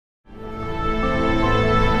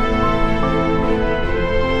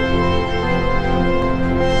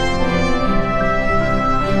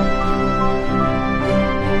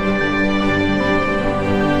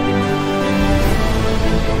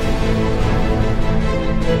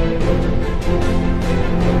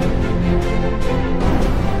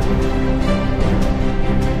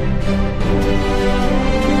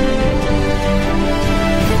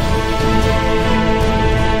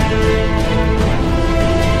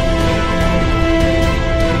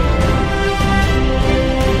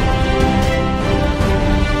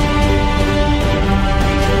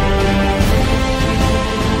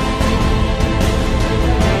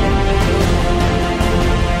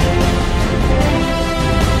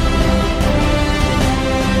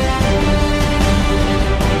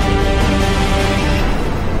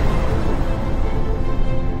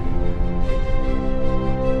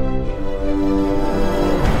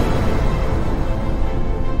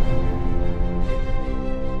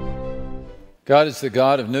God is the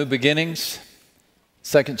God of new beginnings,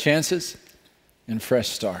 second chances, and fresh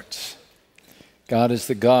starts. God is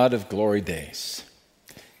the God of glory days.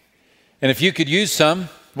 And if you could use some,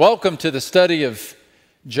 welcome to the study of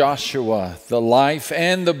Joshua, the life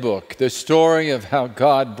and the book, the story of how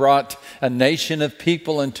God brought a nation of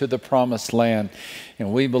people into the promised land.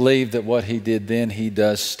 And we believe that what he did then, he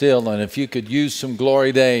does still. And if you could use some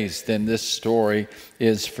glory days, then this story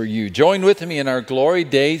is for you. Join with me in our glory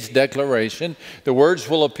days declaration. The words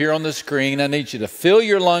will appear on the screen. I need you to fill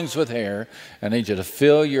your lungs with air. I need you to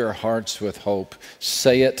fill your hearts with hope.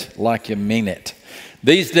 Say it like you mean it.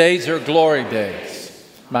 These days are glory days.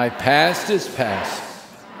 My past is past.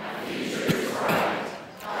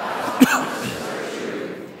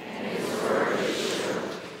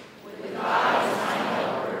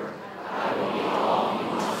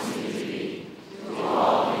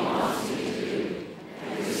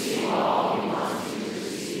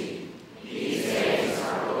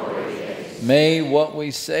 May what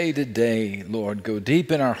we say today, Lord, go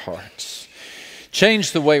deep in our hearts.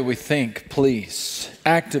 Change the way we think, please.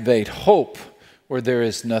 Activate hope where there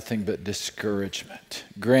is nothing but discouragement.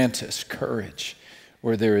 Grant us courage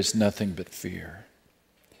where there is nothing but fear.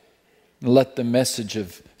 Let the message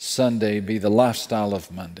of Sunday be the lifestyle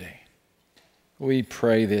of Monday. We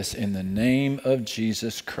pray this in the name of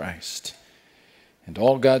Jesus Christ. And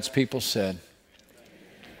all God's people said,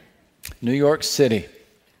 New York City.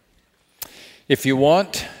 If you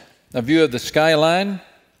want a view of the skyline,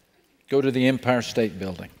 go to the Empire State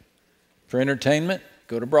Building. For entertainment,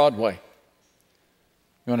 go to Broadway.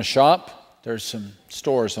 You want to shop? There's some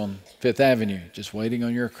stores on Fifth Avenue just waiting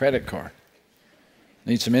on your credit card.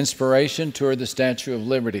 Need some inspiration? Tour the Statue of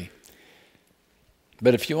Liberty.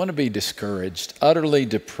 But if you want to be discouraged, utterly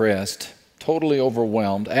depressed, totally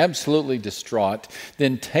overwhelmed, absolutely distraught,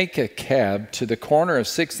 then take a cab to the corner of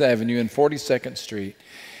 6th Avenue and 42nd Street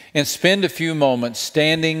and spend a few moments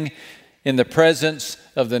standing in the presence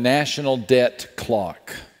of the national debt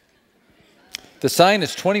clock. The sign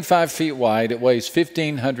is 25 feet wide. It weighs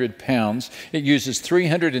 1,500 pounds. It uses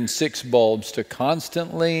 306 bulbs to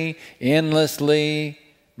constantly, endlessly,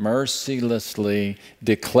 mercilessly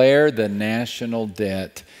declare the national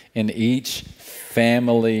debt in each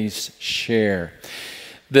family's share.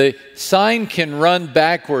 The sign can run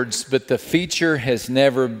backwards, but the feature has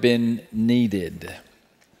never been needed.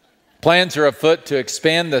 Plans are afoot to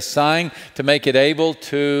expand the sign to make it able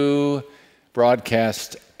to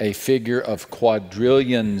broadcast a figure of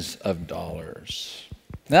quadrillions of dollars.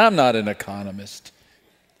 Now, I'm not an economist.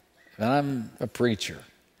 I'm a preacher.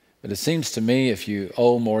 But it seems to me if you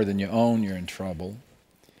owe more than you own, you're in trouble.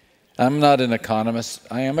 I'm not an economist.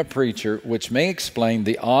 I am a preacher, which may explain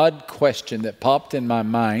the odd question that popped in my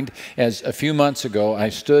mind as a few months ago I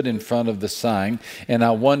stood in front of the sign and I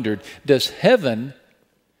wondered, does heaven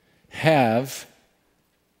have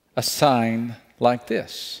a sign like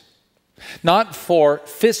this? Not for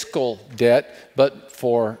fiscal debt, but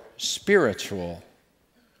for spiritual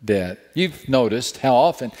debt. You've noticed how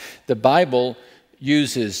often the Bible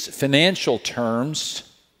uses financial terms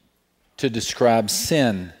to describe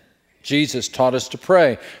sin. Jesus taught us to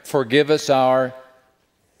pray, forgive us our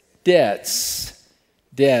debts.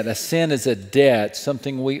 Debt. A sin is a debt,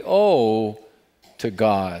 something we owe to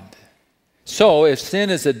God. So, if sin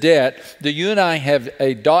is a debt, do you and I have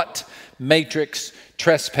a dot matrix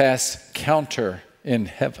trespass counter in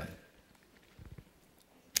heaven?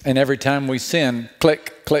 And every time we sin,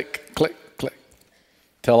 click, click, click, click.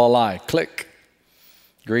 Tell a lie, click.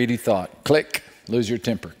 Greedy thought, click. Lose your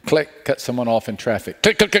temper, click. Cut someone off in traffic,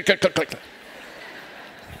 click, click, click, click, click, click.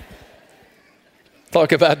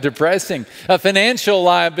 Talk about depressing. A financial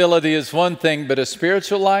liability is one thing, but a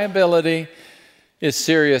spiritual liability is a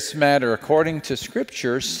serious matter. According to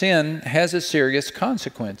Scripture, sin has a serious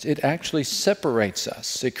consequence. It actually separates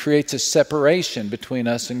us. It creates a separation between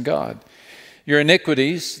us and God. Your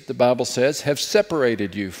iniquities, the Bible says, have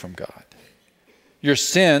separated you from God. Your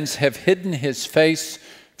sins have hidden His face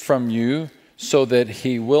from you so that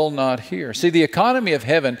He will not hear. See, the economy of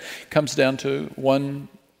heaven comes down to one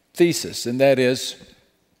thesis, and that is,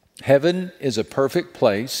 heaven is a perfect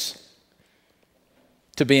place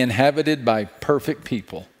to be inhabited by perfect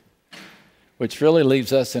people, which really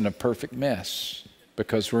leaves us in a perfect mess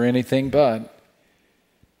because we're anything but.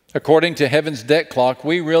 According to heaven's debt clock,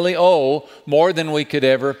 we really owe more than we could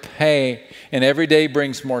ever pay. And every day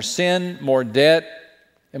brings more sin, more debt,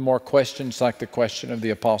 and more questions like the question of the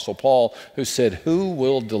Apostle Paul, who said, "Who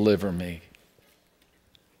will deliver me?"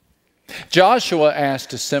 Joshua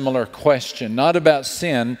asked a similar question, not about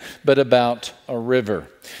sin, but about a river.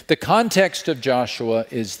 The context of Joshua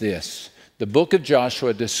is this: The book of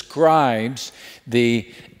Joshua describes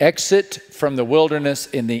the exit from the wilderness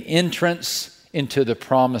and the entrance into the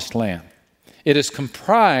promised land. It is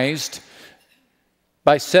comprised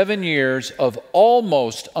by 7 years of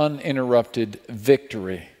almost uninterrupted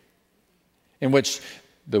victory, in which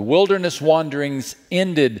the wilderness wanderings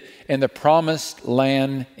ended and the promised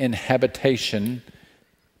land inhabitation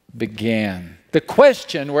began. The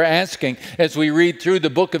question we're asking as we read through the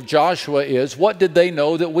book of Joshua is, what did they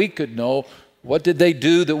know that we could know? What did they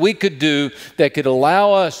do that we could do that could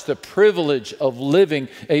allow us the privilege of living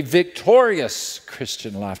a victorious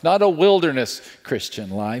Christian life? Not a wilderness Christian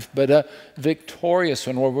life, but a victorious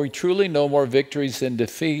one where we truly know more victories than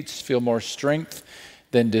defeats, feel more strength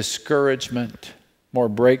than discouragement, more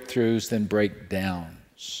breakthroughs than breakdowns.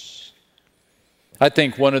 I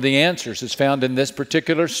think one of the answers is found in this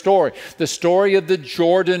particular story, the story of the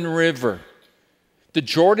Jordan River. The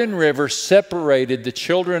Jordan River separated the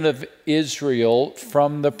children of Israel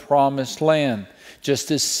from the promised land,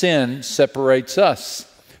 just as sin separates us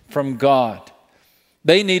from God.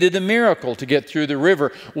 They needed a miracle to get through the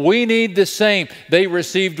river. We need the same. They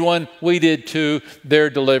received one, we did too.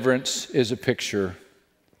 Their deliverance is a picture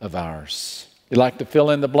of ours. You like to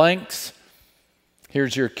fill in the blanks?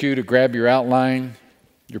 Here's your cue to grab your outline,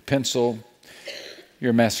 your pencil,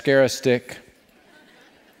 your mascara stick.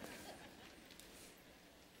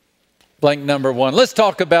 Blank number 1. Let's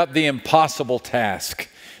talk about the impossible task.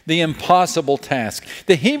 The impossible task.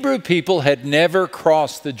 The Hebrew people had never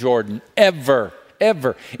crossed the Jordan, ever.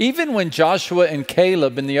 Even when Joshua and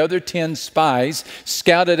Caleb and the other 10 spies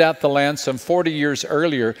scouted out the land some 40 years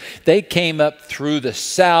earlier, they came up through the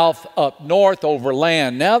south, up north, over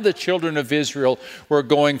land. Now the children of Israel were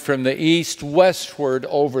going from the east westward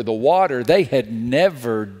over the water. They had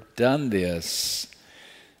never done this.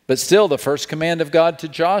 But still, the first command of God to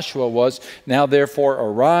Joshua was, now therefore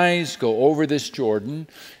arise, go over this Jordan,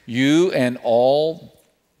 you and all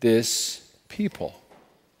this people.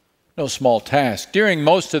 No small task. During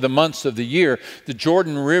most of the months of the year, the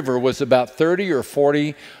Jordan River was about 30 or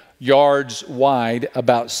 40 yards wide,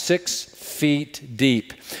 about 6 feet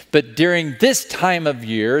deep. But during this time of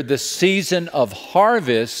year, the season of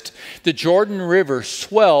harvest, the Jordan River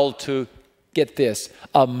swelled to, get this,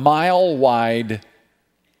 a mile wide.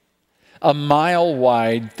 A mile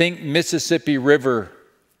wide. Think Mississippi River.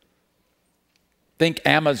 Think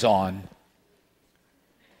Amazon.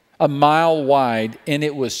 A mile wide, and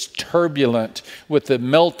it was turbulent with the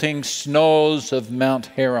melting snows of Mount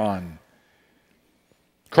Hermon.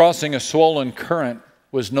 Crossing a swollen current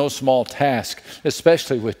was no small task,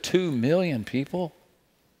 especially with 2 million people.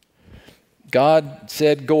 God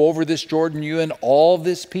said, go over this Jordan, you and all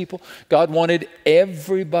this people. God wanted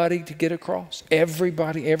everybody to get across.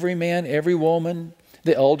 Everybody, every man, every woman,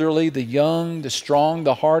 the elderly, the young, the strong,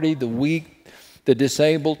 the hardy, the weak, the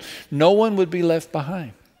disabled. No one would be left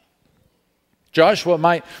behind. Joshua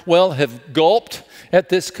might well have gulped at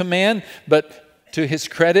this command, but to his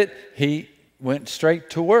credit, he went straight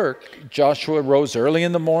to work. Joshua rose early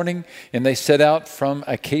in the morning, and they set out from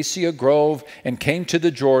Acacia Grove and came to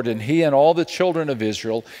the Jordan, he and all the children of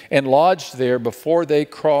Israel, and lodged there before they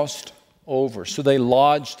crossed over. So they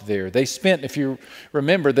lodged there. They spent, if you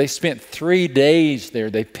remember, they spent 3 days there.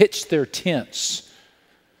 They pitched their tents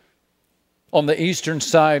on the eastern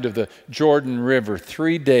side of the Jordan River.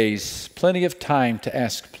 3 days, plenty of time to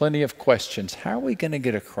ask plenty of questions. How are we going to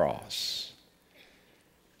get across?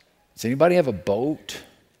 Does anybody have a boat?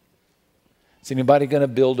 Is anybody going to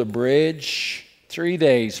build a bridge? 3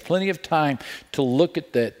 days, plenty of time to look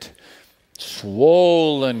at that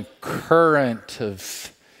swollen current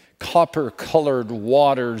of copper-colored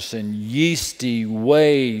waters and yeasty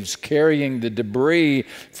waves carrying the debris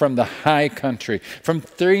from the high country. From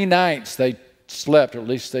 3 nights they slept, or at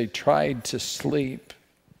least they tried to sleep.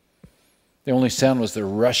 The only sound was the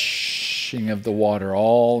rushing of the water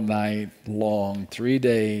all night long, 3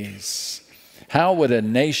 days. How would a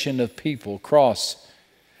nation of people cross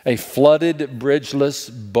a flooded, bridgeless,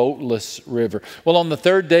 boatless river? Well, on the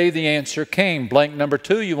 3rd day, the answer came. Blank number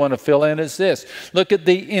 2 you want to fill in is this. Look at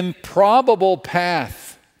the improbable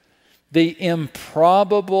path. The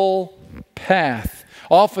improbable path.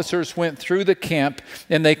 Officers went through the camp,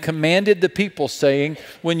 and they commanded the people, saying,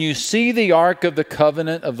 when you see the ark of the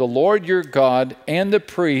covenant of the Lord your God and the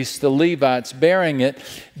priests, the Levites, bearing it,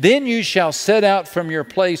 then you shall set out from your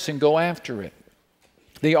place and go after it.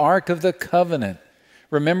 The ark of the covenant.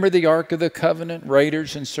 Remember the Ark of the Covenant?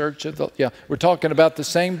 Raiders in search of the... Yeah, we're talking about the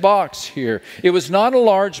same box here. It was not a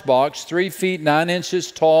large box, 3 feet 9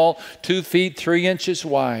 inches tall, 2 feet 3 inches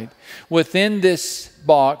wide. Within this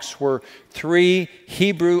box were 3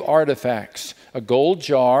 Hebrew artifacts: a gold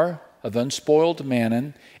jar, of unspoiled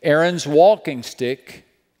manna, Aaron's walking stick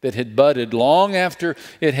that had budded long after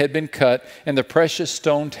it had been cut, and the precious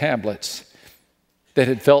stone tablets that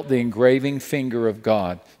had felt the engraving finger of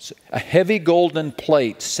God. So a heavy golden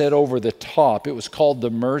plate set over the top. It was called the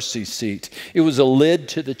mercy seat. It was a lid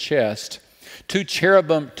to the chest. 2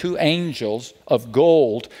 cherubim, 2 angels of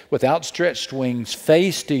gold with outstretched wings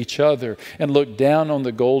faced each other and looked down on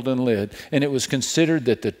the golden lid. And it was considered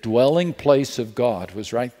that the dwelling place of God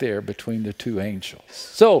was right there between the 2 angels.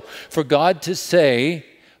 So for God to say,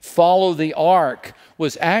 follow the ark,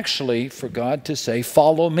 was actually for God to say,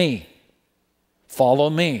 follow me. Follow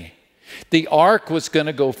me. The ark was going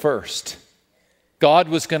to go first. God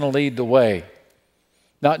was going to lead the way.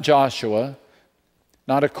 Not Joshua,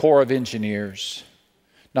 not a corps of engineers,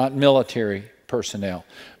 not military personnel.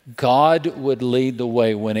 God would lead the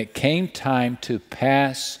way. When it came time to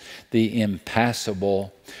pass the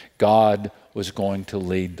impassable, God was going to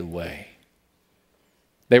lead the way.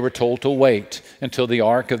 They were told to wait until the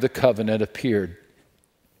Ark of the Covenant appeared.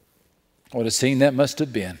 What a scene that must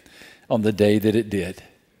have been on the day that it did.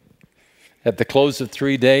 At the close of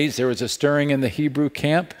 3 days, there was a stirring in the Hebrew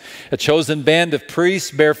camp. A chosen band of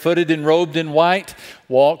priests, barefooted and robed in white,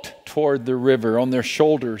 walked toward the river. On their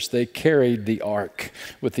shoulders, they carried the ark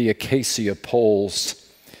with the acacia poles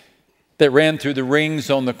that ran through the rings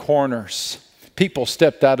on the corners. People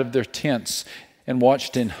stepped out of their tents and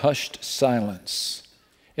watched in hushed silence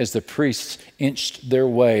as the priests inched their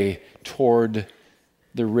way toward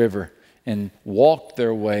the river and walked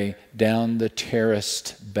their way down the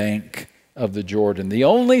terraced bank of the Jordan. The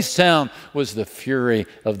only sound was the fury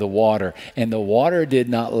of the water, and the water did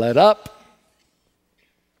not let up.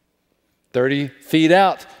 30 feet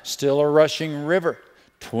out, still a rushing river.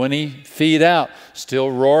 20 feet out, still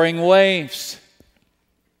roaring waves.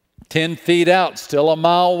 10 feet out, still a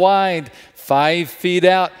mile wide. 5 feet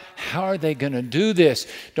out. How are they going to do this?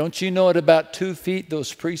 Don't you know at about 2 feet,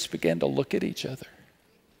 those priests began to look at each other?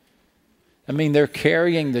 I mean, they're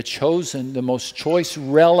carrying the chosen, the most choice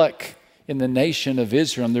relic in the nation of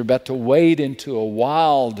Israel. And they're about to wade into a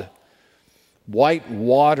wild,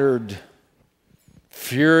 white-watered,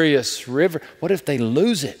 furious river. What if they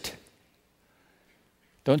lose it?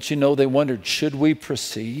 Don't you know they wondered, should we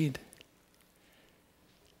proceed?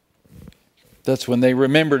 That's when they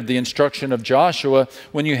remembered the instruction of Joshua,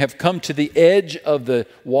 when you have come to the edge of the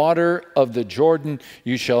water of the Jordan,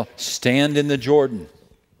 you shall stand in the Jordan.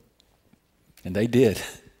 And they did.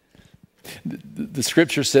 The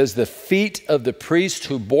scripture says the feet of the priest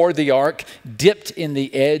who bore the ark dipped in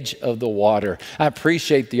the edge of the water. I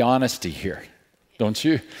appreciate the honesty here, don't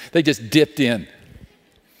you? They just dipped in.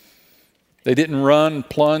 They didn't run,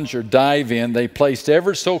 plunge, or dive in. They placed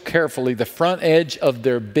ever so carefully the front edge of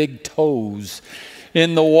their big toes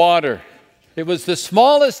in the water. It was the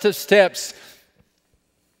smallest of steps.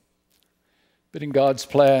 But in God's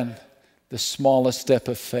plan, the smallest step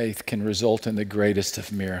of faith can result in the greatest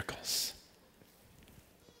of miracles.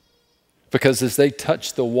 Because as they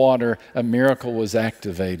touched the water, a miracle was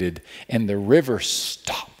activated and the river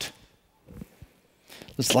stopped.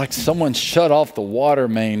 It's like someone shut off the water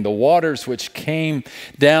main. The waters which came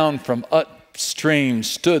down from upstream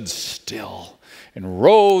stood still and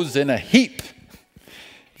rose in a heap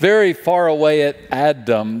very far away at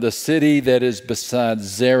Adam, the city that is beside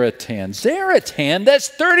Zaratan. Zaratan, that's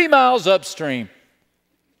 30 miles upstream.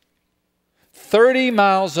 30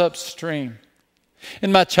 miles upstream.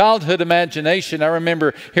 In my childhood imagination, I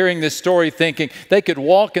remember hearing this story thinking they could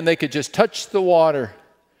walk and they could just touch the water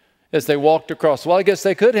as they walked across. Well, I guess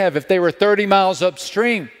they could have if they were 30 miles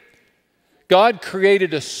upstream. God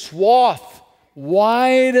created a swath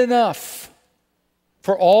wide enough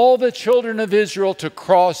for all the children of Israel to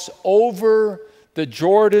cross over the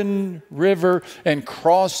Jordan River, and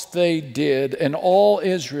cross they did. And all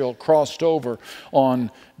Israel crossed over on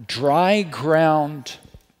dry ground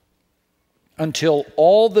until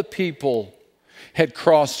all the people had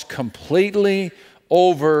crossed completely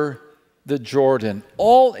over the Jordan.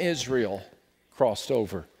 All Israel crossed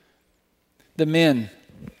over. The men,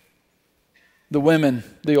 the women,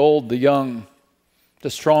 the old, the young, the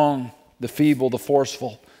strong, the feeble, the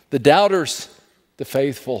forceful, the doubters, the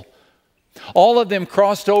faithful. All of them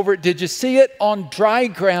crossed over. Did you see it? On dry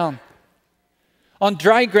ground. On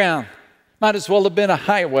dry ground. Might as well have been a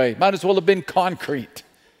highway. Might as well have been concrete.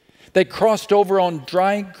 They crossed over on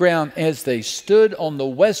dry ground. As they stood on the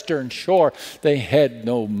western shore, they had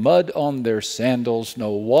no mud on their sandals,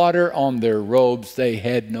 no water on their robes. They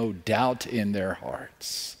had no doubt in their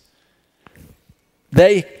hearts.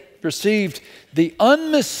 They received the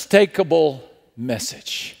unmistakable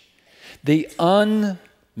message. The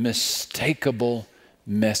unmistakable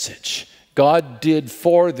message. God did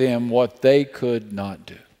for them what they could not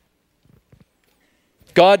do.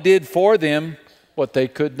 God did for them what they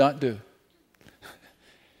could not do.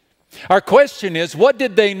 Our question is, what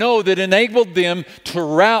did they know that enabled them to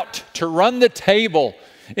run the table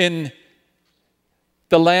in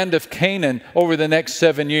the land of Canaan over the next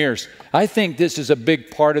 7 years? I think this is a big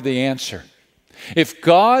part of the answer. If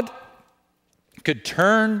God could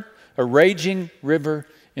turn a raging river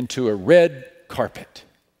into a red carpet,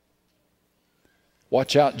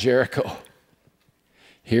 watch out, Jericho.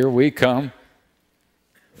 Here we come.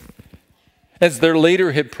 As their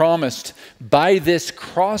leader had promised, by this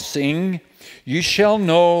crossing you shall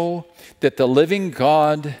know that the living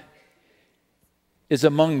God is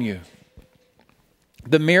among you.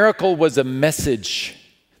 The miracle was a message.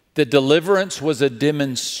 The deliverance was a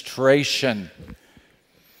demonstration.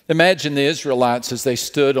 Imagine the Israelites as they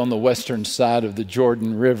stood on the western side of the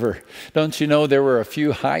Jordan River. Don't you know there were a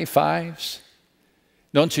few high fives?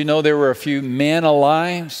 Don't you know there were a few man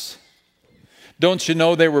alives? Don't you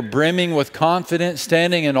know they were brimming with confidence,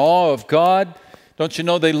 standing in awe of God? Don't you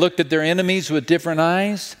know they looked at their enemies with different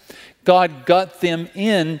eyes? God got them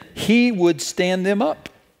in. He would stand them up.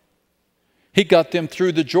 He got them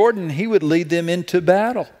through the Jordan. He would lead them into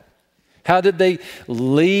battle. How did they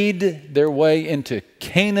lead their way into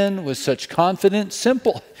Canaan with such confidence?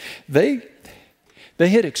 Simple. They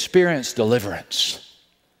had experienced deliverance.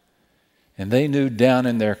 And they knew down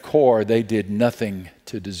in their core they did nothing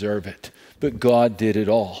to deserve it. But God did it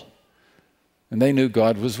all. And they knew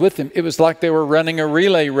God was with them. It was like they were running a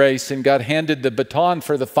relay race and got handed the baton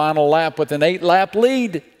for the final lap with an 8-lap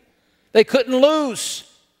lead. They couldn't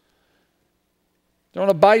lose. They're on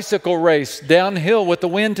a bicycle race downhill with the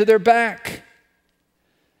wind to their back.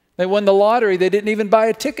 They won the lottery. They didn't even buy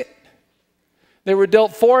a ticket. They were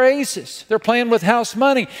dealt 4 aces. They're playing with house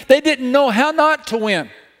money. They didn't know how not to win.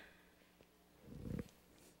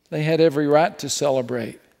 They had every right to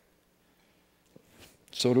celebrate.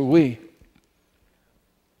 So do we.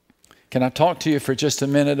 Can I talk to you for just a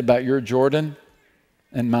minute about your Jordan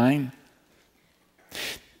and mine?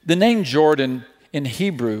 The name Jordan in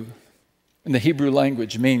Hebrew, in the Hebrew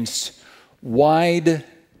language, means wide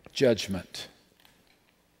judgment.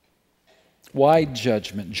 Wide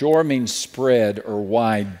judgment. Jor means spread or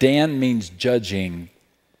wide. Dan means judging.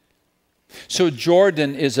 So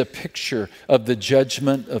Jordan is a picture of the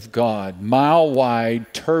judgment of God. Mile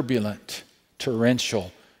wide, turbulent,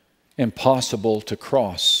 torrential, impossible to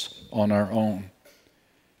cross on our own.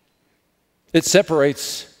 It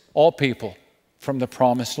separates all people from the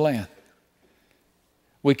promised land.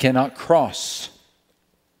 We cannot cross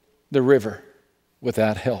the river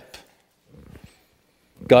without help.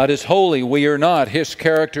 God is holy, we are not. His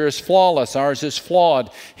character is flawless, ours is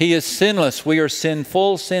flawed. He is sinless, we are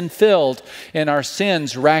sinful, sin-filled, and our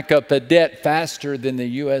sins rack up a debt faster than the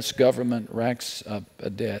U.S. government racks up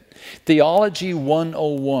a debt. Theology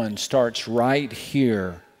 101 starts right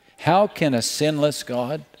here. How can a sinless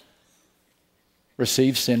God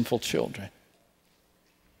receive sinful children?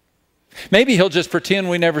 Maybe He'll just pretend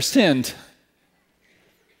we never sinned.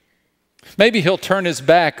 Maybe He'll turn His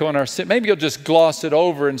back on our sin. Maybe He'll just gloss it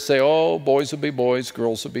over and say, oh, boys will be boys,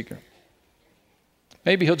 girls will be girls.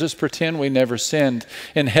 Maybe He'll just pretend we never sinned.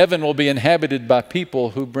 And heaven will be inhabited by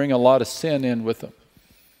people who bring a lot of sin in with them.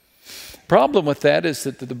 The problem with that is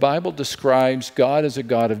that the Bible describes God as a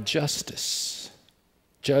God of justice,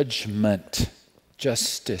 judgment,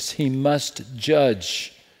 justice. He must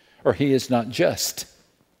judge or He is not just,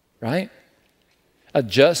 right? A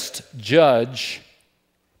just judge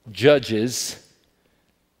judges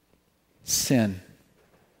sin.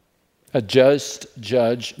 A just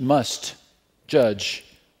judge must judge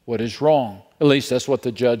what is wrong. At least that's what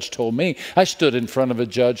the judge told me. I stood in front of a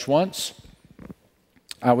judge once.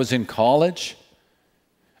 I was in college.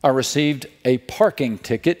 I received a parking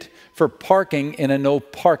ticket for parking in a no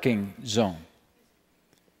parking zone.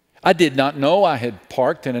 I did not know I had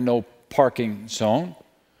parked in a no parking zone.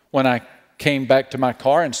 When I came back to my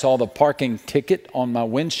car and saw the parking ticket on my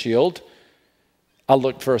windshield, I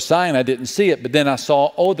looked for a sign. I didn't see it, but then I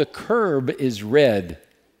saw, oh, the curb is red.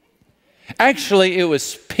 Actually, it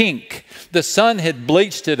was pink. The sun had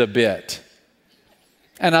bleached it a bit.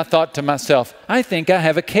 And I thought to myself, I think I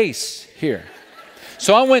have a case here.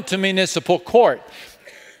 So I went to municipal court.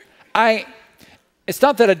 It's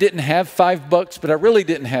not that I didn't have $5, but I really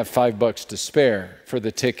didn't have $5 to spare for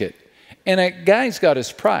the ticket. And a guy's got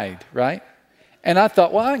his pride, right? And I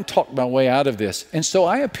thought, well, I can talk my way out of this. And so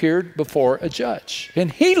I appeared before a judge.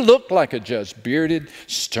 And he looked like a judge, bearded,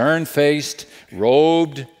 stern-faced,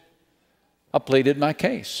 robed. I pleaded my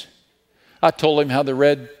case. I told him how the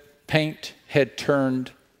red paint had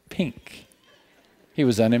turned pink. He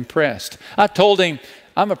was unimpressed. I told him,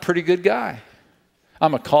 I'm a pretty good guy.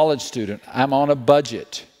 I'm a college student. I'm on a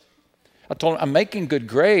budget. I told him, I'm making good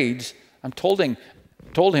grades. Told him,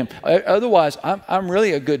 otherwise, I'm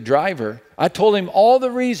really a good driver. I told him all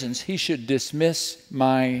the reasons he should dismiss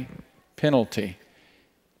my penalty.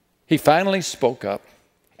 He finally spoke up,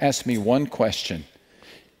 asked me one question.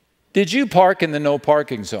 Did you park in the no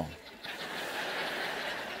parking zone?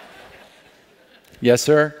 Yes,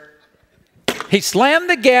 sir. He slammed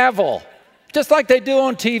the gavel, just like they do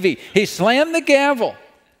on TV. He slammed the gavel.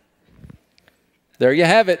 There you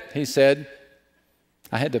have it, he said.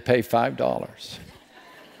 I had to pay $5.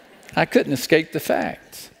 I couldn't escape the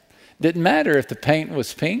facts. Didn't matter if the paint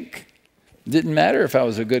was pink. Didn't matter if I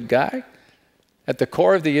was a good guy. At the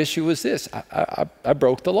core of the issue was this. I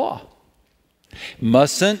broke the law.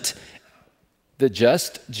 Mustn't the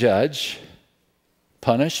just judge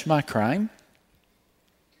punish my crime?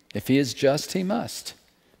 If he is just, he must.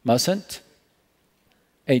 Mustn't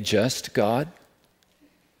a just God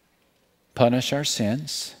punish our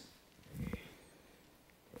sins?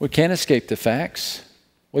 We can't escape the facts.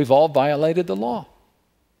 We've all violated the law.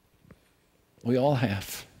 We all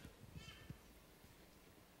have.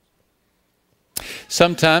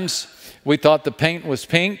 Sometimes we thought the paint was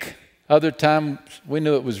pink. Other times we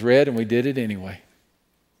knew it was red and we did it anyway.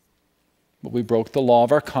 But we broke the law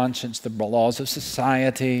of our conscience, the laws of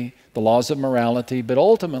society, the laws of morality, but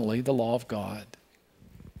ultimately the law of God.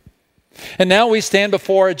 And now we stand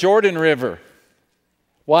before a Jordan River.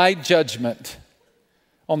 Wide judgment.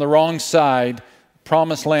 On the wrong side,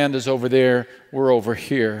 promised land is over there, we're over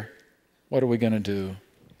here. What are we going to do?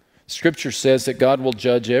 Scripture says that God will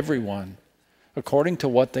judge everyone according to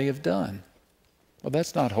what they have done. Well,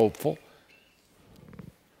 that's not hopeful.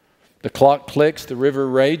 The clock clicks, the river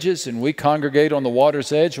rages, and we congregate on the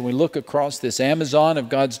water's edge, and we look across this Amazon of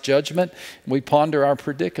God's judgment, and we ponder our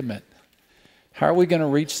predicament. How are we going to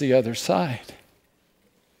reach the other side?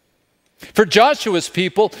 For Joshua's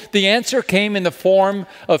people, the answer came in the form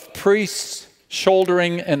of priests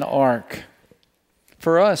shouldering an ark.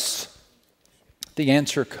 For us, the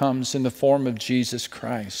answer comes in the form of Jesus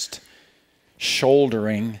Christ,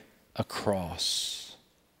 shouldering a cross.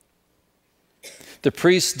 The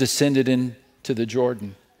priests descended into the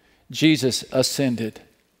Jordan. Jesus ascended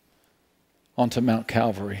onto Mount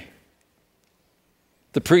Calvary.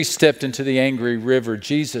 The priest stepped into the angry river.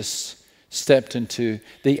 Jesus stepped into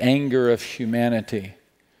the anger of humanity,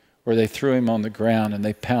 where they threw him on the ground and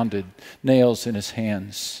they pounded nails in his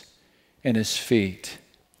hands and his feet.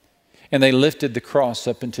 And they lifted the cross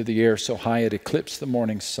up into the air so high it eclipsed the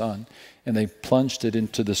morning sun, and they plunged it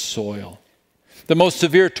into the soil. The most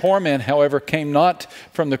severe torment, however, came not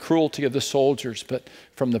from the cruelty of the soldiers, but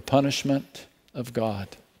from the punishment of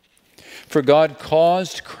God. For God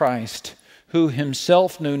caused Christ, who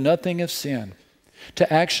himself knew nothing of sin,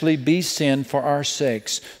 to actually be sin for our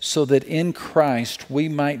sakes, so that in Christ we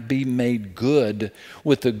might be made good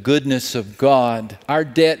with the goodness of God. Our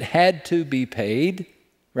debt had to be paid,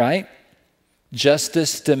 right?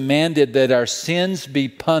 Justice demanded that our sins be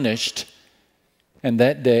punished, and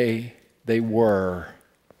that day they were.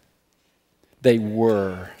 They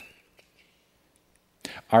were.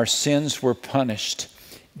 Our sins were punished.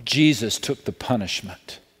 Jesus took the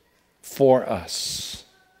punishment for us.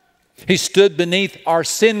 He stood beneath our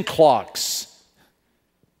sin clocks,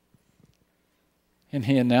 and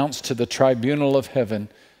he announced to the tribunal of heaven,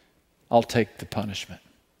 I'll take the punishment.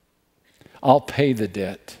 I'll pay the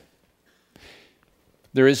debt.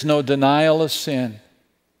 There is no denial of sin.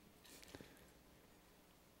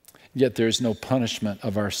 Yet there is no punishment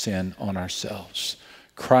of our sin on ourselves.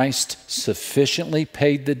 Christ sufficiently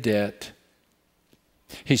paid the debt.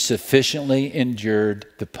 He sufficiently endured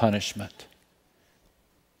the punishment.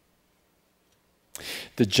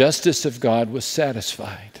 The justice of God was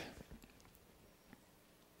satisfied.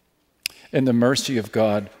 And the mercy of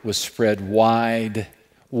God was spread wide,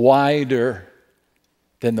 wider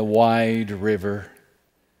than the wide river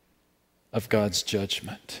of God's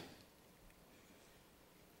judgment.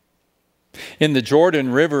 In the Jordan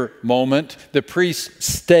River moment, the priests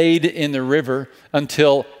stayed in the river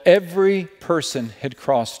until every person had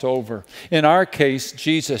crossed over. In our case,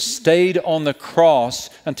 Jesus stayed on the cross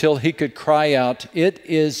until he could cry out, "It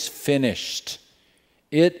is finished.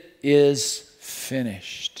 It is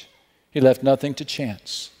finished." He left nothing to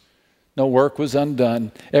chance. No work was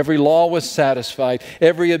undone. Every law was satisfied.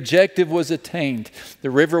 Every objective was attained. The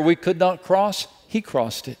river we could not cross, he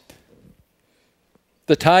crossed it.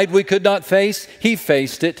 The tide we could not face, he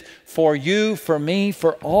faced it. For you, for me,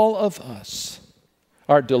 for all of us,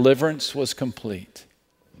 our deliverance was complete.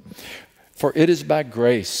 For it is by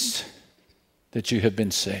grace that you have been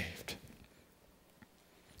saved,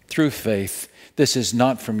 through faith. This is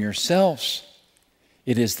not from yourselves.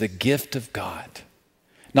 It is the gift of God,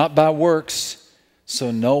 not by works, so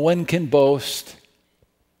no one can boast.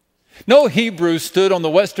 No Hebrew stood on the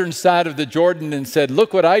western side of the Jordan and said,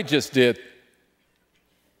 look what I just did.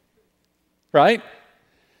 Right?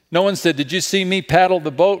 No one said, did you see me paddle the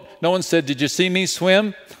boat? No one said, did you see me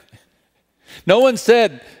swim? No one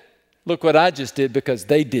said, look what I just did, because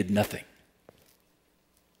they did nothing.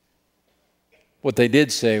 What they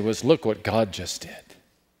did say was, look what God just did.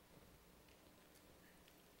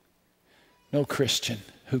 No Christian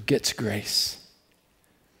who gets grace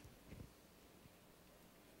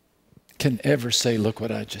can ever say, look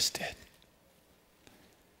what I just did.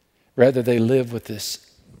 Rather, they live with this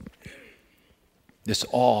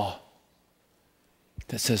awe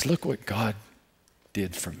that says, look what God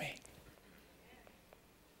did for me.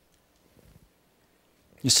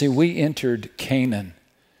 You see, we entered Canaan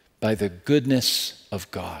by the goodness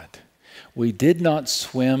of God. We did not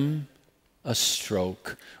swim a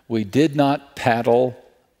stroke. We did not paddle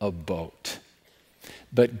a boat.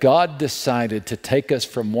 But God decided to take us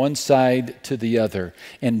from one side to the other,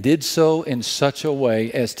 and did so in such a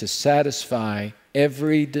way as to satisfy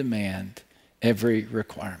every demand, every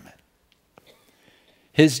requirement.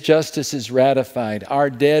 His justice is ratified. Our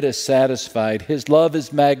debt is satisfied. His love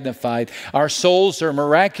is magnified. Our souls are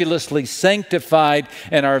miraculously sanctified,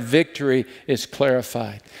 and our victory is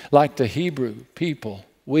clarified. Like the Hebrew people,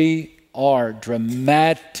 we are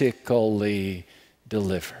dramatically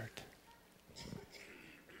delivered.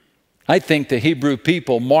 I think the Hebrew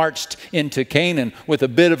people marched into Canaan with a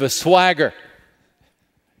bit of a swagger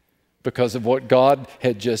because of what God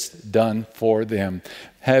had just done for them.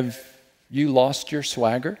 Have you lost your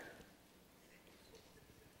swagger?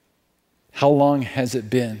 How long has it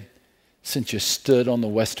been since you stood on the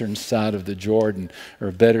western side of the Jordan,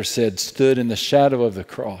 or better said, stood in the shadow of the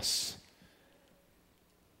cross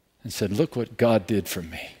and said, look what God did for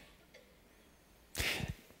me?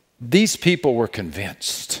 These people were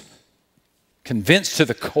convinced to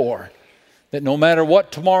the core that no matter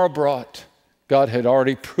what tomorrow brought, God had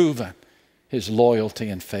already proven His loyalty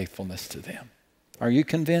and faithfulness to them. Are you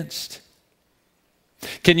convinced?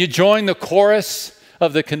 Can you join the chorus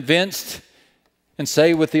of the convinced and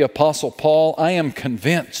say with the Apostle Paul, I am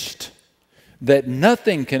convinced that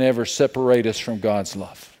nothing can ever separate us from God's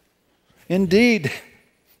love. Indeed,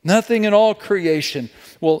 nothing in all creation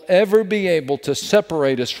will ever be able to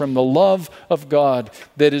separate us from the love of God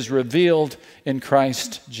that is revealed in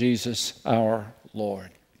Christ Jesus our Lord.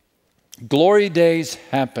 Glory days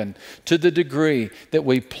happen to the degree that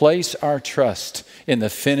we place our trust in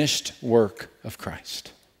the finished work of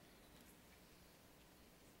Christ.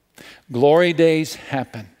 Glory days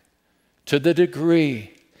happen to the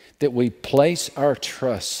degree that we place our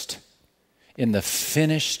trust in the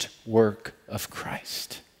finished work of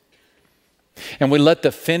Christ. And we let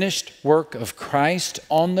the finished work of Christ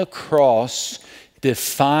on the cross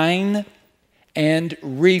define and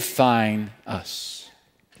refine us.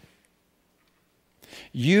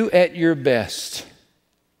 You at your best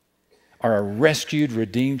are a rescued,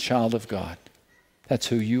 redeemed child of God. That's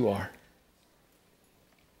who you are.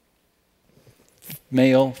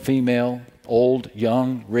 Male, female, old,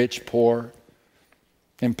 young, rich, poor,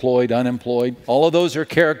 employed, unemployed. All of those are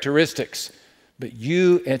characteristics. But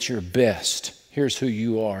you at your best, here's who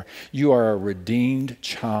you are. You are a redeemed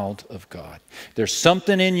child of God. There's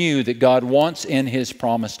something in you that God wants in His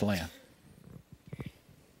promised land.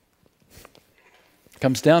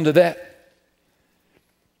 Comes down to that.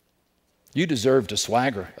 You deserve to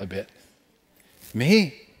swagger a bit.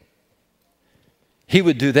 Me? He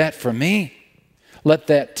would do that for me. Let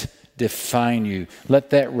that define you. Let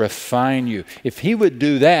that refine you. If He would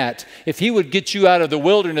do that, if He would get you out of the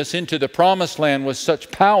wilderness into the promised land with such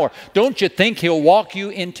power, don't you think He'll walk you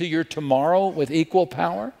into your tomorrow with equal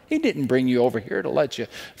power? He didn't bring you over here to let you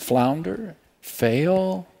flounder,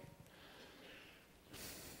 fail.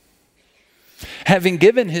 Having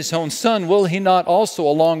given His own Son, will He not also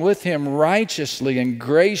along with Him righteously and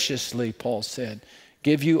graciously, Paul said,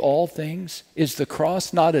 give you all things? Is the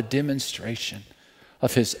cross not a demonstration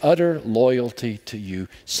of His utter loyalty to you?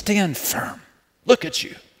 Stand firm. Look at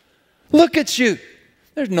you. Look at you.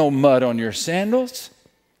 There's no mud on your sandals.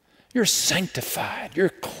 You're sanctified. You're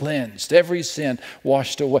cleansed. Every sin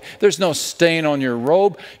washed away. There's no stain on your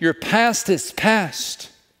robe. Your past is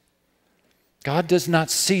past. God does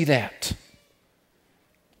not see that.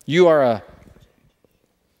 You are a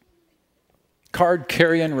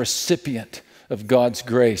card-carrying recipient of God's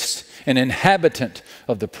grace, an inhabitant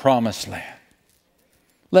of the promised land.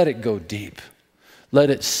 Let it go deep. Let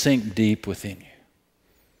it sink deep within you.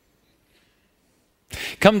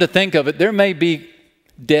 Come to think of it, there may be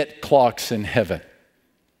debt clocks in heaven.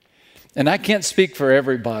 And I can't speak for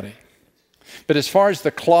everybody. But as far as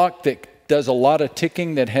the clock that does a lot of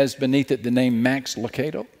ticking that has beneath it the name Max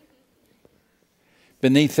Lucado,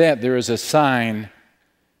 beneath that there is a sign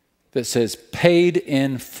that says, paid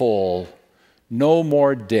in full, no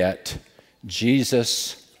more debt,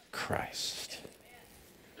 Jesus Christ.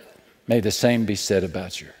 May the same be said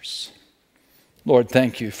about yours. Lord,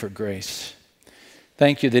 thank you for grace.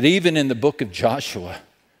 Thank you that even in the book of Joshua,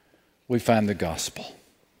 we find the gospel.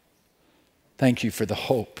 Thank you for the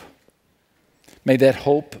hope. May that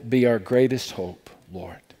hope be our greatest hope,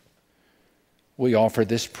 Lord. We offer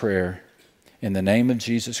this prayer in the name of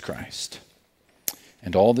Jesus Christ.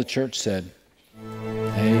 And all the church said,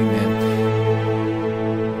 amen.